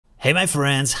Hey my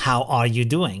friends, how are you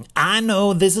doing? I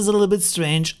know this is a little bit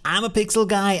strange. I'm a pixel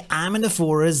guy, I'm in the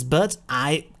forest, but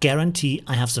I guarantee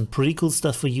I have some pretty cool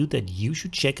stuff for you that you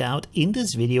should check out in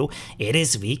this video. It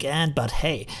is weekend, but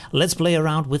hey, let's play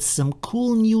around with some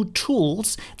cool new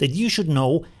tools that you should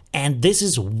know. And this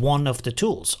is one of the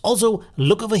tools. Also,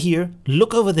 look over here,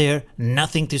 look over there,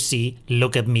 nothing to see,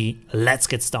 look at me, let's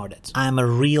get started. I'm a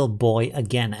real boy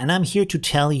again, and I'm here to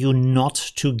tell you not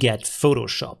to get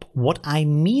Photoshop. What I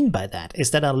mean by that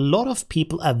is that a lot of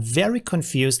people are very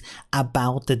confused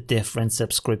about the different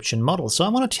subscription models. So I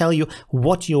want to tell you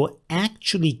what you're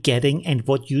actually getting and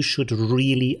what you should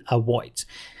really avoid.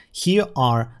 Here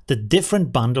are the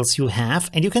different bundles you have,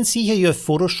 and you can see here you have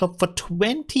Photoshop for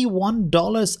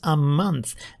 $21 a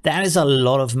month. That is a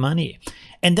lot of money.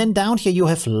 And then down here you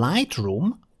have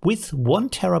Lightroom with 1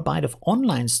 terabyte of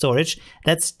online storage.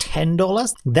 That's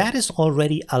 $10. That is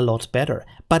already a lot better.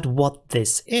 But what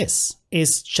this is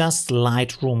just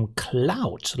Lightroom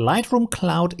Cloud. Lightroom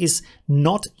Cloud is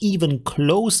not even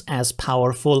close as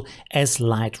powerful as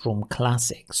Lightroom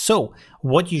Classic. So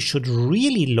what you should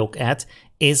really look at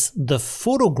is the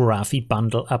photography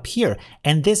bundle up here.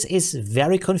 And this is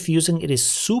very confusing. It is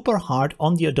super hard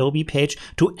on the Adobe page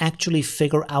to actually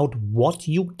figure out what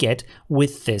you get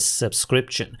with this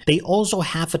subscription. They also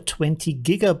have a 20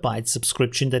 gigabyte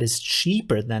subscription that is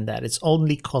cheaper than that. It's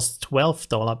only costs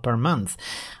 $12 per month.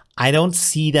 I don't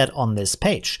see that on this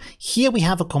page. Here we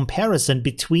have a comparison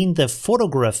between the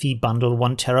photography bundle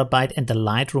 1 terabyte and the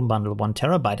Lightroom bundle 1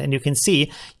 terabyte. And you can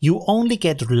see you only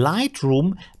get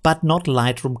Lightroom, but not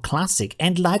Lightroom Classic.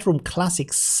 And Lightroom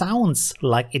Classic sounds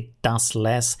like it does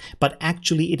less, but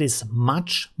actually it is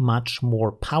much, much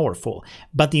more powerful.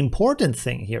 But the important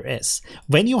thing here is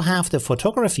when you have the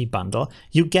photography bundle,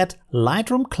 you get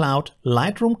Lightroom Cloud,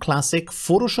 Lightroom Classic,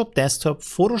 Photoshop Desktop,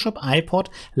 Photoshop iPod,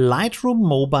 Lightroom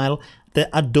Mobile, the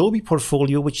Adobe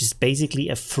Portfolio, which is basically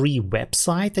a free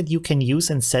website that you can use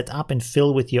and set up and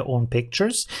fill with your own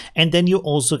pictures. And then you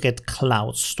also get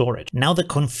cloud storage. Now the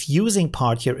confusing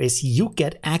part here is you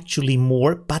get actually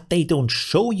more, but they don't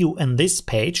show you in this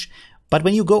page. But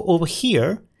when you go over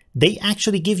here, they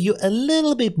actually give you a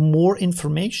little bit more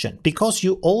information because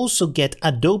you also get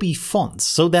Adobe Fonts.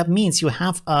 So that means you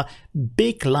have a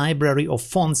big library of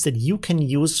fonts that you can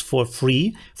use for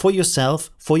free for yourself,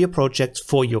 for your projects,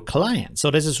 for your clients.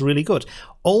 So this is really good.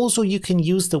 Also, you can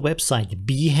use the website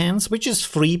Behance, which is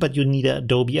free, but you need an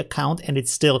Adobe account, and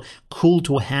it's still cool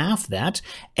to have that.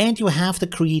 And you have the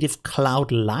Creative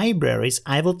Cloud libraries.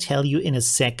 I will tell you in a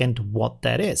second what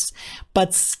that is.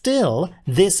 But still,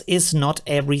 this is not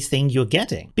everything you're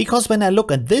getting. Because when I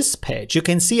look at this page, you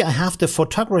can see I have the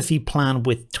photography plan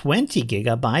with 20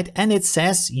 gigabyte, and it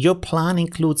says your plan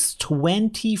includes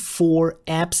 24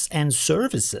 apps and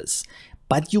services.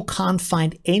 But you can't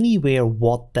find anywhere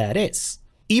what that is.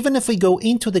 Even if we go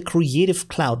into the Creative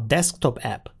Cloud desktop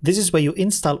app, this is where you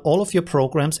install all of your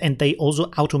programs and they also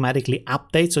automatically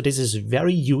update. So this is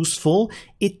very useful.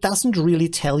 It doesn't really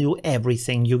tell you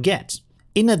everything you get.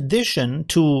 In addition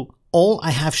to all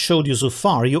I have showed you so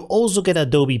far, you also get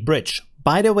Adobe Bridge.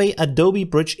 By the way, Adobe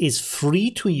Bridge is free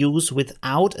to use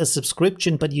without a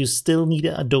subscription, but you still need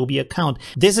an Adobe account.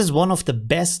 This is one of the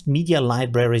best media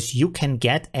libraries you can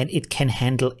get, and it can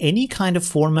handle any kind of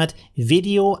format: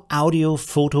 video, audio,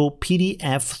 photo,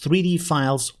 PDF, 3D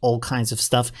files, all kinds of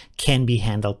stuff can be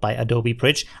handled by Adobe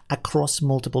Bridge across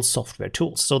multiple software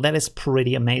tools. So that is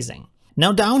pretty amazing.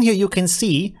 Now down here you can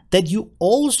see that you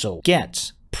also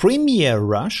get Premiere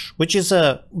Rush, which is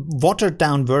a watered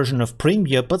down version of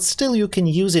Premiere, but still you can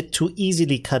use it to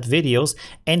easily cut videos,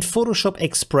 and Photoshop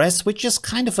Express, which is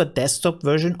kind of a desktop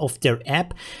version of their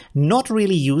app. Not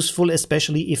really useful,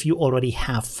 especially if you already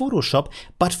have Photoshop,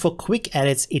 but for quick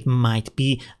edits it might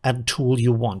be a tool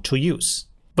you want to use.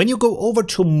 When you go over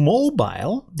to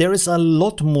mobile, there is a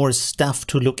lot more stuff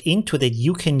to look into that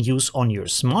you can use on your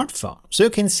smartphone. So you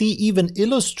can see even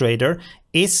Illustrator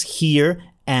is here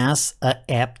as an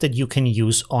app that you can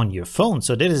use on your phone.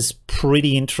 So this is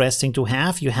pretty interesting to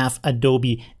have. You have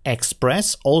Adobe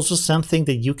Express, also something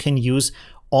that you can use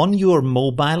on your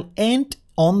mobile and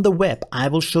on the web. I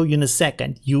will show you in a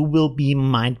second. You will be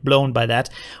mind blown by that.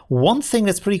 One thing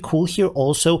that's pretty cool here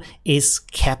also is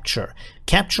Capture.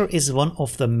 Capture is one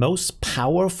of the most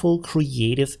powerful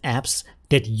creative apps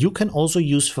that you can also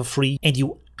use for free, and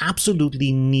you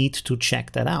absolutely need to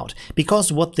check that out,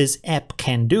 because what this app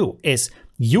can do is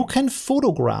you can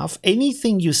photograph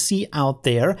anything you see out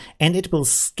there and it will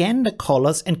scan the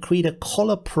colors and create a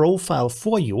color profile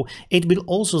for you. It will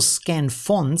also scan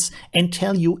fonts and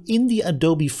tell you in the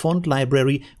Adobe font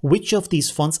library which of these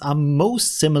fonts are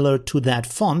most similar to that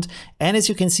font. And as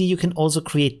you can see, you can also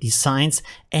create designs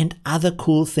and other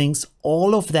cool things,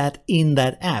 all of that in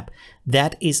that app.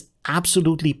 That is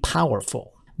absolutely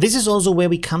powerful. This is also where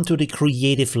we come to the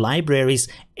creative libraries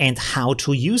and how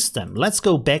to use them. Let's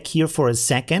go back here for a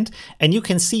second, and you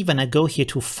can see when I go here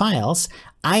to Files,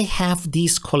 I have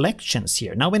these collections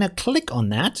here. Now when I click on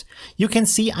that, you can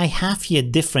see I have here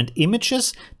different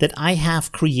images that I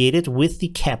have created with the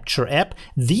Capture app.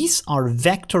 These are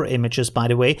vector images, by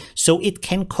the way, so it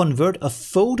can convert a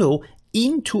photo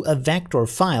into a vector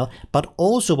file, but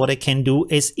also what it can do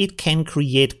is it can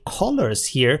create colors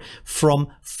here from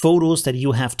photos that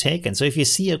you have taken. So if you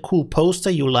see a cool poster,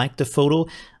 you like the photo,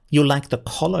 you like the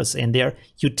colors in there,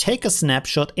 you take a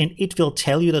snapshot and it will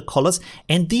tell you the colors,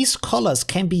 and these colors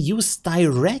can be used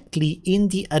directly in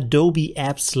the Adobe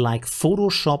apps like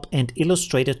Photoshop and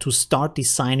Illustrator to start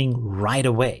designing right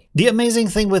away. The amazing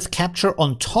thing with Capture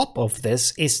on top of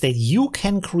this is that you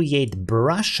can create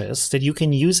brushes that you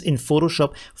can use in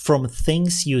Photoshop from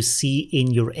things you see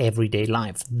in your everyday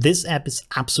life. This app is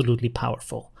absolutely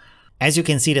powerful. As you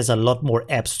can see, there's a lot more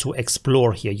apps to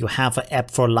explore here. You have an app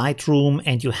for Lightroom,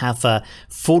 and you have a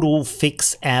photo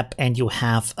fix app, and you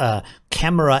have a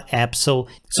camera app. So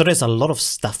there's a lot of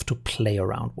stuff to play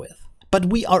around with.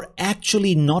 But we are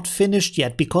actually not finished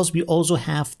yet, because we also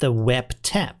have the web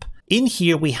tab. In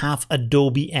here we have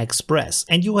Adobe Express,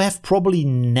 and you have probably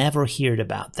never heard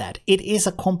about that. It is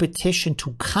a competition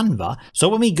to Canva. So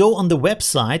when we go on the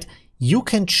website, you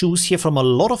can choose here from a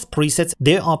lot of presets.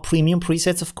 There are premium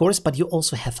presets, of course, but you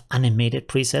also have animated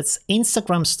presets,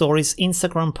 Instagram stories,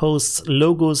 Instagram posts,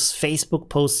 logos, Facebook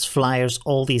posts, flyers,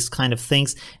 all these kind of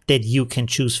things that you can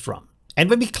choose from. And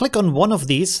when we click on one of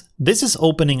these, this is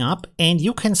opening up and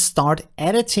you can start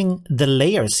editing the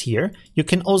layers here. You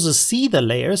can also see the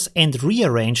layers and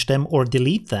rearrange them or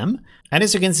delete them. And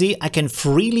as you can see, I can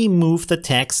freely move the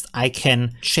text. I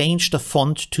can change the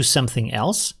font to something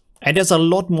else. And there's a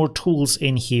lot more tools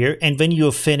in here, and when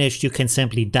you're finished, you can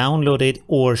simply download it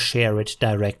or share it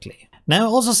directly. Now, I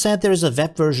also said there is a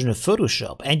web version of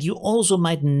Photoshop, and you also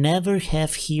might never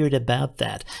have heard about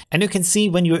that. And you can see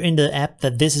when you're in the app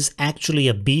that this is actually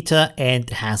a beta and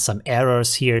has some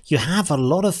errors here. You have a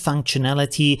lot of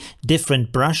functionality,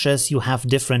 different brushes, you have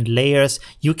different layers,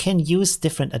 you can use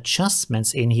different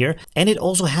adjustments in here. And it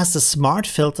also has the smart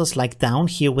filters like down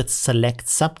here with Select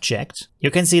Subject.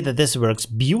 You can see that this works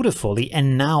beautifully,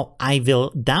 and now I will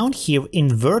down here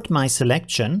invert my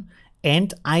selection,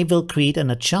 and I will create an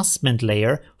adjustment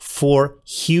layer for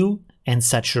hue and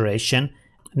saturation.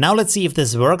 Now let's see if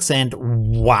this works, and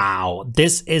wow,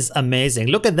 this is amazing.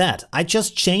 Look at that. I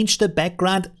just changed the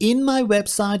background in my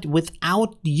website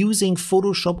without using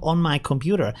Photoshop on my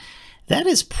computer. That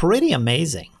is pretty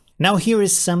amazing. Now here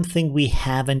is something we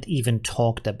haven't even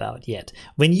talked about yet.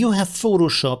 When you have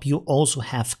Photoshop, you also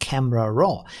have Camera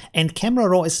Raw. And Camera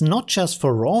Raw is not just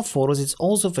for RAW photos, it's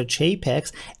also for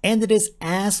JPEGs, and it is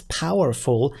as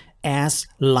powerful as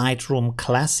Lightroom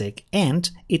Classic, and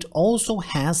it also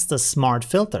has the smart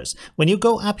filters. When you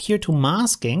go up here to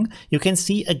masking, you can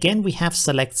see again we have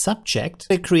Select Subject.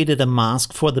 I created a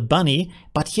mask for the bunny,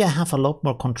 but here I have a lot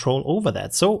more control over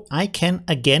that. So I can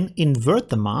again invert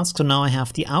the mask, so now I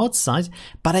have the outside,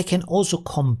 but I can also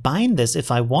combine this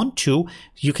if I want to.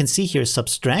 You can see here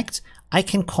Subtract. I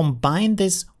can combine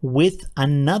this with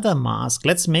another mask.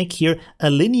 Let's make here a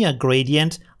linear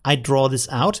gradient. I draw this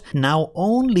out. Now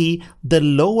only the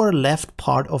lower left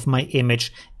part of my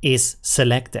image is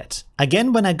selected.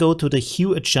 Again, when I go to the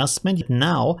hue adjustment,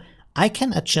 now I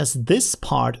can adjust this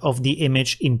part of the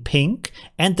image in pink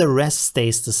and the rest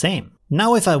stays the same.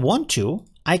 Now if I want to,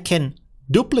 I can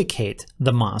duplicate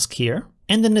the mask here.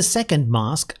 And in the second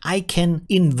mask, I can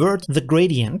invert the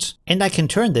gradient and I can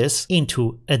turn this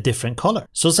into a different color.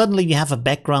 So suddenly we have a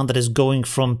background that is going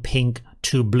from pink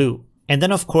to blue. And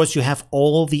then of course you have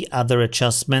all the other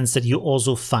adjustments that you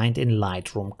also find in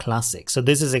Lightroom Classic. So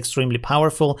this is extremely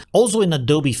powerful. Also in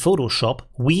Adobe Photoshop,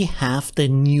 we have the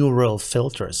neural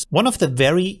filters. One of the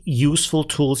very useful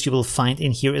tools you will find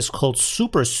in here is called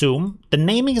Super Zoom. The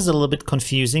naming is a little bit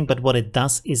confusing, but what it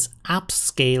does is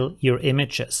upscale your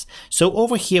images. So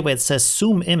over here where it says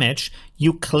Zoom Image,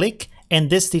 you click and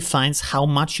this defines how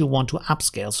much you want to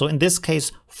upscale. So in this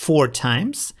case, 4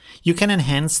 times. You can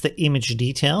enhance the image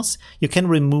details, you can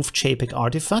remove JPEG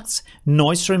artifacts,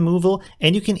 noise removal,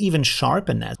 and you can even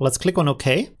sharpen it. Let's click on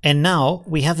OK. And now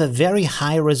we have a very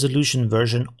high resolution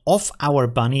version of our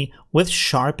bunny with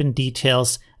sharpened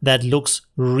details that looks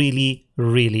really,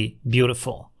 really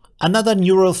beautiful. Another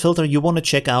neural filter you want to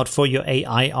check out for your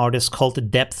AI art is called the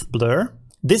depth blur.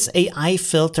 This AI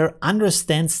filter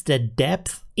understands the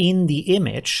depth in the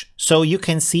image, so you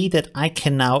can see that I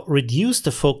can now reduce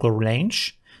the focal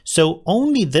range. So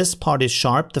only this part is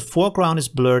sharp, the foreground is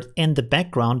blurred and the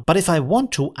background, but if I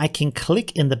want to, I can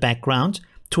click in the background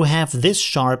to have this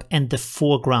sharp and the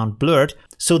foreground blurred.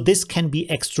 So this can be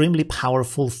extremely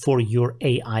powerful for your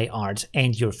AI art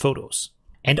and your photos.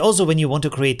 And also when you want to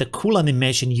create the cool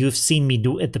animation you've seen me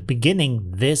do at the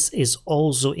beginning, this is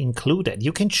also included.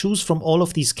 You can choose from all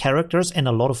of these characters and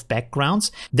a lot of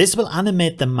backgrounds. This will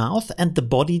animate the mouth and the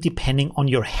body depending on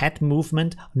your head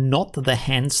movement, not the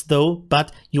hands though,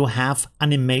 but you have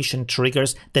animation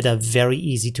triggers that are very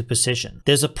easy to position.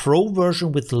 There's a pro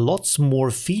version with lots more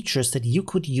features that you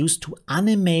could use to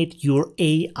animate your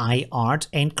AI art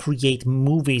and create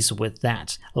movies with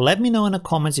that. Let me know in the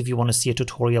comments if you want to see a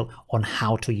tutorial on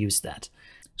how to use that.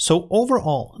 So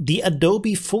overall, the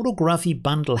Adobe Photography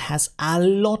Bundle has a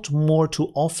lot more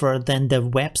to offer than the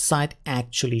website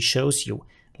actually shows you.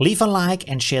 Leave a like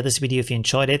and share this video if you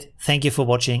enjoyed it. Thank you for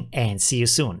watching and see you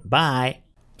soon. Bye!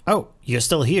 Oh, you're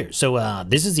still here. So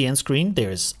this is the end screen.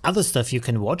 There's other stuff you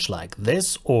can watch like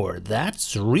this or that.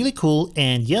 It's really cool.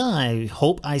 And yeah, I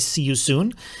hope I see you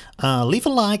soon. Leave a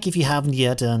like if you haven't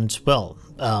yet. And well,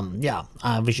 yeah,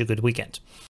 I wish you a good weekend.